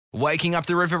Waking up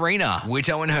the Riverina,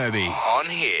 Whitto and Herbie on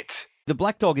Hit. The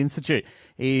Black Dog Institute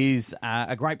is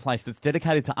a great place that's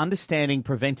dedicated to understanding,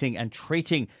 preventing and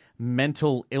treating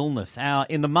mental illness.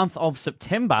 In the month of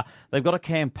September, they've got a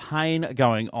campaign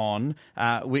going on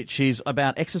which is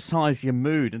about Exercise Your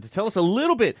Mood. And to tell us a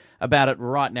little bit about it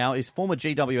right now is former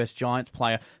GWS Giants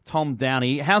player Tom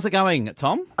Downie. How's it going,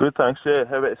 Tom? Good, thanks. Yeah,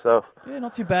 how about yourself? Yeah,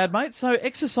 not too bad, mate. So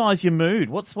Exercise Your Mood,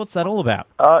 what's that all about?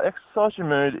 Exercise Your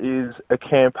Mood is a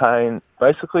campaign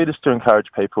basically just to encourage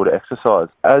people to exercise.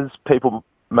 As people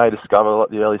may discover at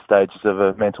the early stages of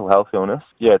a mental health illness,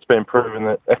 it's been proven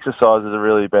that exercise is a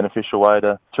really beneficial way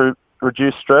to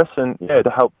reduce stress and to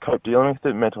help cope dealing with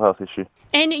the mental health issue.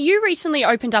 And you recently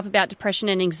opened up about depression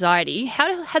and anxiety.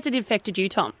 How has it affected you,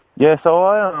 Tom? Yeah, so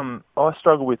I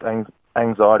struggle with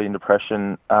anxiety and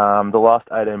depression the last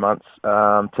 18 months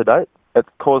to date. It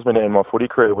caused me to end my footy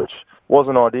career, which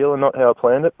wasn't ideal and not how I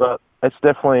planned it, but it's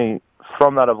definitely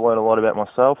from that I've learned a lot about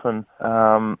myself, and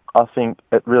I think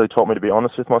it really taught me to be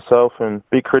honest with myself and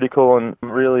be critical and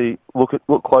really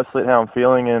look closely at how I'm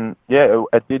feeling. And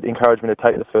it did encourage me to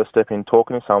take the first step in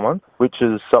talking to someone, which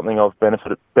is something I've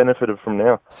benefited from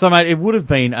now. So, mate, it would have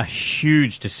been a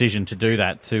huge decision to do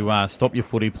that, to stop your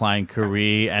footy playing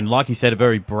career, and like you said, a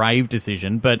very brave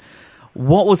decision. But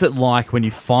what was it like when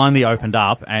you finally opened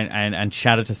up and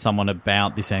chatted to someone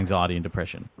about this anxiety and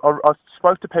depression? I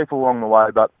spoke to people along the way,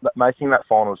 but making that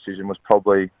final decision was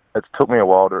it took me a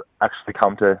while to actually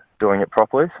come to doing it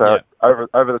properly. So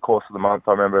over the course of the month,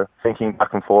 I remember thinking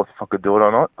back and forth if I could do it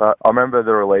or not. But I remember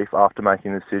the relief after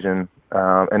making the decision,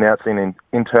 announcing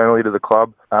internally to the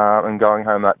club, and going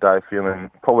home that day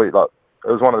feeling probably like it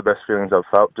was one of the best feelings I've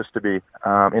felt, just to be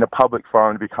in a public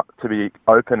forum, to be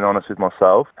open and honest with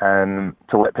myself, and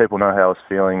to let people know how I was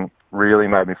feeling really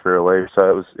made me feel relieved.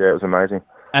 So it was amazing.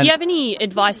 Do you have any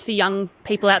advice for young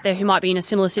people out there who might be in a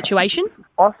similar situation?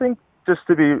 I think just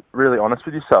to be really honest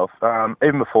with yourself,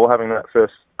 even before having that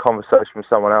first conversation with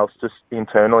someone else, just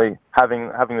internally having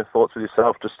the thoughts with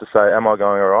yourself, just to say, am I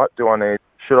going all right?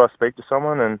 Should I speak to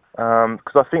someone? And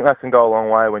because I think that can go a long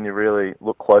way when you really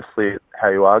look closely at how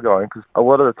you are going. Because a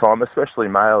lot of the time, especially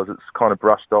males, it's kind of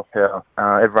brushed off how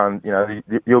everyone,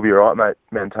 you'll be all right, mate,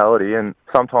 mentality, and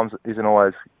sometimes it isn't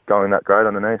always going that great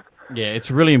underneath. Yeah,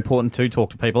 it's really important to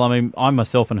talk to people. I mean, I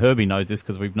myself and Herbie knows this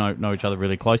because we know each other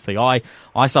really closely. I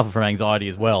suffer from anxiety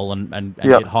as well and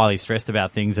get highly stressed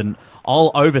about things, and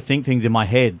I'll overthink things in my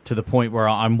head to the point where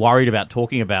I'm worried about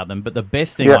talking about them. But the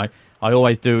best thing I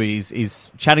always do is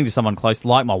chatting to someone close,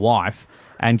 like my wife,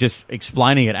 and just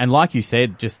explaining it. And like you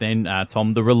said just then,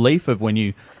 Tom, the relief of when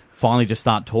you finally just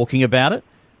start talking about it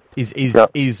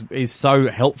is so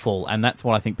helpful, and that's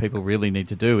what I think people really need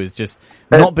to do, is just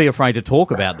not be afraid to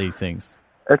talk about these things.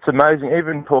 It's amazing.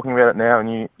 Even talking about it now,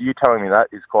 and you telling me that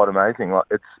is quite amazing. Like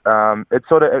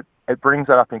it brings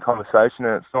that up in conversation,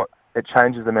 and it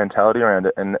changes the mentality around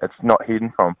it, and it's not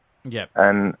hidden from. Yeah.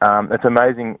 And it's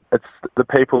amazing. It's the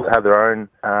people that have their own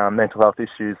mental health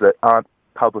issues that aren't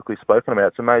publicly spoken about.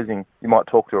 It's amazing. You might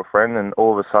talk to a friend, and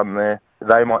all of a sudden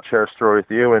they might share a story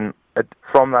with you, and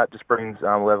from that just brings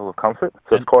a level of comfort.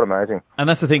 So it's quite amazing. And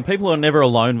that's the thing. People are never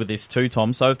alone with this too,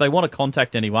 Tom. So if they want to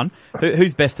contact anyone,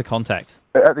 who's best to contact?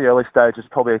 At the early stage, it's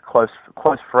probably a close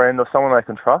friend or someone they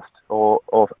can trust, or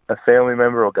a family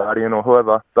member or guardian or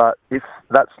whoever. But if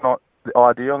that's not the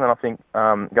ideal, then I think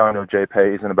going to a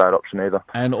GP isn't a bad option either.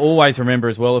 And always remember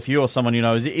as well, if you or someone you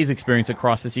know is experiencing a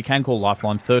crisis, you can call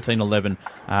Lifeline 13 11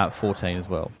 14 as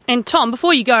well. And Tom,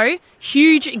 before you go,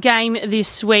 huge game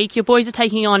this week. Your boys are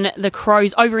taking on the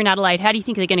Crows over in Adelaide. How do you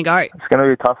think they're going to go? It's going to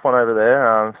be a tough one over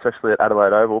there, especially at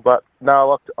Adelaide Oval. But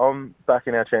no, I'm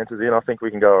backing our chances in. I think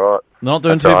we can go all right. Not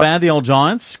doing too bad, the old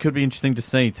Giants. Could be interesting to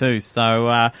see too.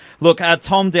 So, look,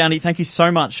 Tom Downie, thank you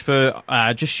so much for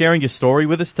just sharing your story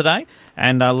with us today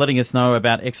and letting us know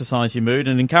about Exercise Your Mood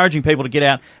and encouraging people to get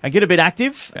out and get a bit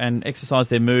active and exercise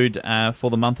their mood for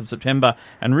the month of September,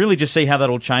 and really just see how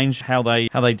that'll change how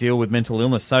they deal with mental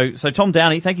illness. So Tom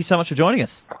Downie, thank you so much for joining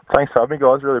us. Thanks for having me,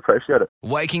 guys. Really appreciate it.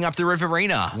 Waking up the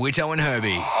Riverina, Whitto and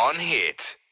Herbie on Hit.